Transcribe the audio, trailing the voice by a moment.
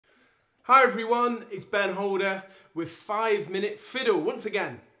Hi everyone, it's Ben Holder with 5-Minute Fiddle once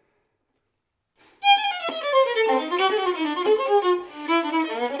again.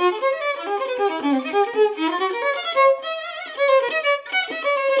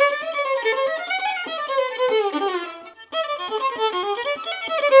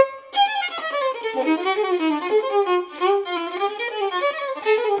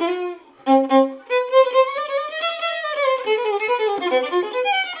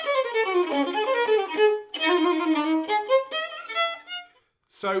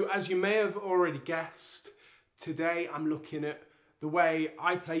 So, as you may have already guessed, today I'm looking at the way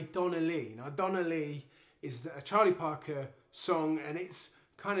I play Donna. Now, Donna is a Charlie Parker song, and it's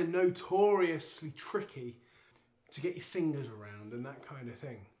kind of notoriously tricky to get your fingers around and that kind of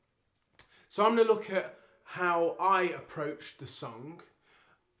thing. So I'm going to look at how I approached the song.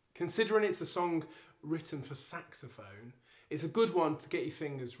 Considering it's a song written for saxophone, it's a good one to get your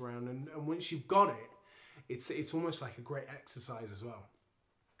fingers around, and once you've got it, it's almost like a great exercise as well.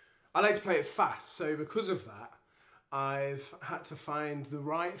 I like to play it fast, so because of that, I've had to find the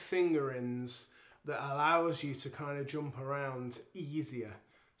right fingerings that allows you to kind of jump around easier.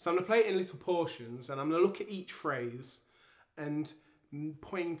 So I'm going to play it in little portions, and I'm going to look at each phrase and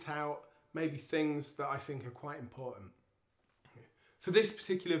point out maybe things that I think are quite important. For this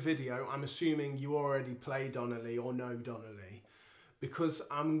particular video, I'm assuming you already play Donna or know Donna, because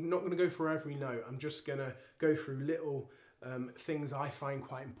I'm not going to go for every note. I'm just going to go through little things I find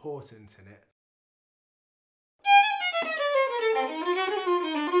quite important in it.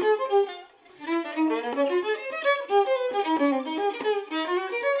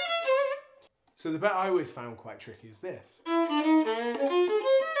 So the bit I always found quite tricky is this.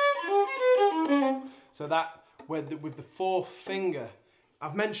 So that with the fourth finger,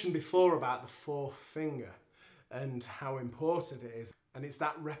 I've mentioned before about the fourth finger and how important it is, and it's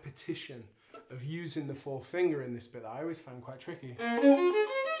that repetition of using the fourth finger in this bit that I always found quite tricky.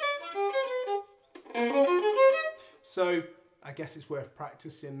 So I guess it's worth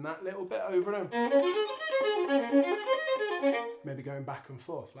practicing that little bit over and over. Maybe going back and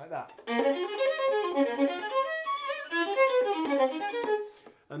forth like that.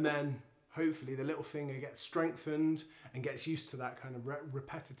 And then hopefully the little finger gets strengthened and gets used to that kind of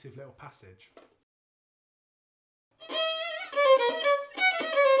repetitive little passage.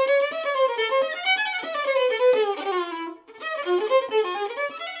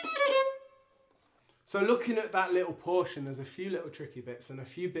 So looking at that little portion, there's a few little tricky bits and a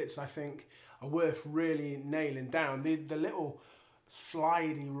few bits I think are worth really nailing down. The little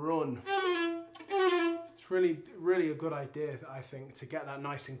slidey run. It's really a good idea, I think, to get that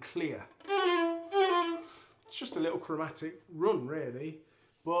nice and clear. It's just a little chromatic run really,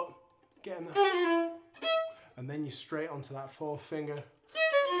 but getting that. And then you're straight onto that fourth finger.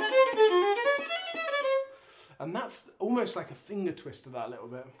 And that's almost like a finger twist of that little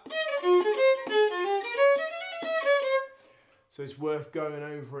bit. So it's worth going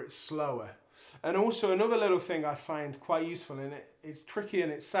over it slower. And also another little thing I find quite useful in it, it's tricky in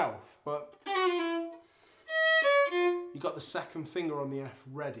itself, but you've got the second finger on the F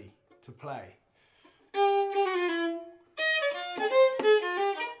ready to play.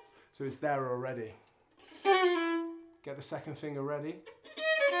 So it's there already. Get the second finger ready.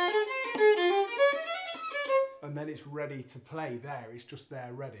 And then it's ready to play there, it's just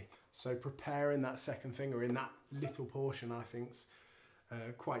there ready. So preparing that second finger in that little portion I think's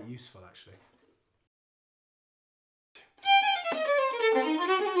quite useful actually.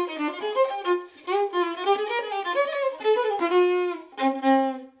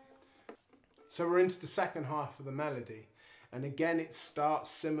 So we're into the second half of the melody, and again it starts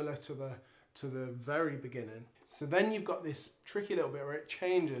similar to the very beginning. So then you've got this tricky little bit where it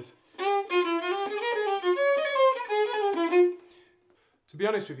changes. To be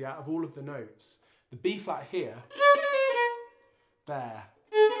honest with you, out of all of the notes, the B flat here, there,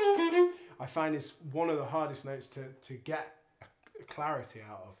 I find is one of the hardest notes to get a clarity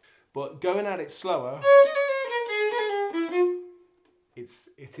out of. But going at it slower,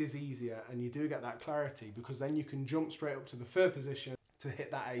 it is easier, and you do get that clarity because then you can jump straight up to the third position to hit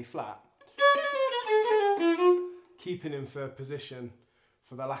that A flat, keeping in third position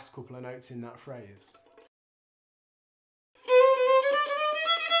for the last couple of notes in that phrase.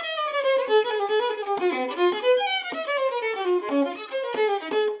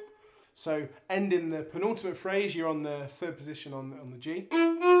 So ending the penultimate phrase, you're on the third position on the G,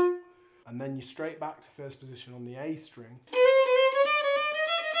 and then you're straight back to first position on the A string.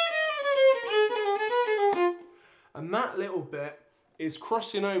 And that little bit is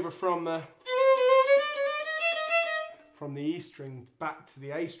crossing over from from the E string back to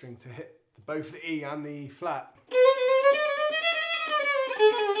the A string to hit both the E and the E flat.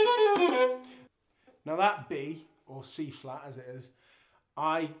 Now that B, or C flat as it is,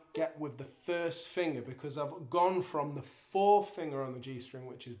 I get with the first finger because I've gone from the fourth finger on the G string,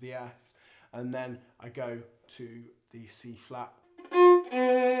 which is the F, and then I go to the C flat.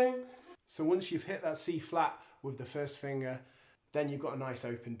 So once you've hit that C flat with the first finger, then you've got a nice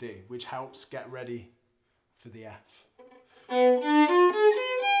open D, which helps get ready for the F.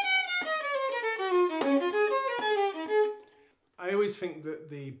 I always think that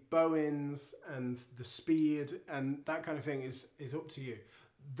the bowings and the speed and that kind of thing is up to you.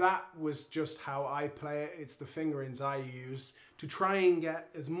 That was just how I play it. It's the fingerings I use to try and get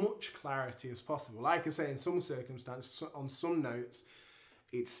as much clarity as possible. Like I say, in some circumstances, on some notes,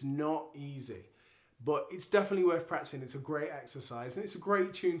 it's not easy, but it's definitely worth practicing. It's a great exercise and it's a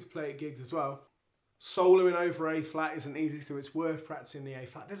great tune to play at gigs as well. Soloing over A flat isn't easy, so it's worth practicing the A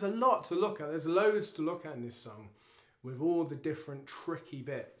flat. There's a lot to look at. There's loads to look at in this song with all the different tricky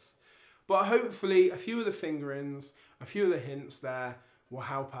bits. But hopefully a few of the fingerings, a few of the hints there will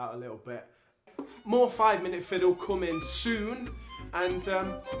help out a little bit. More 5-minute fiddle coming soon, and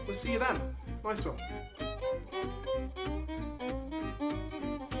we'll see you then. Nice one.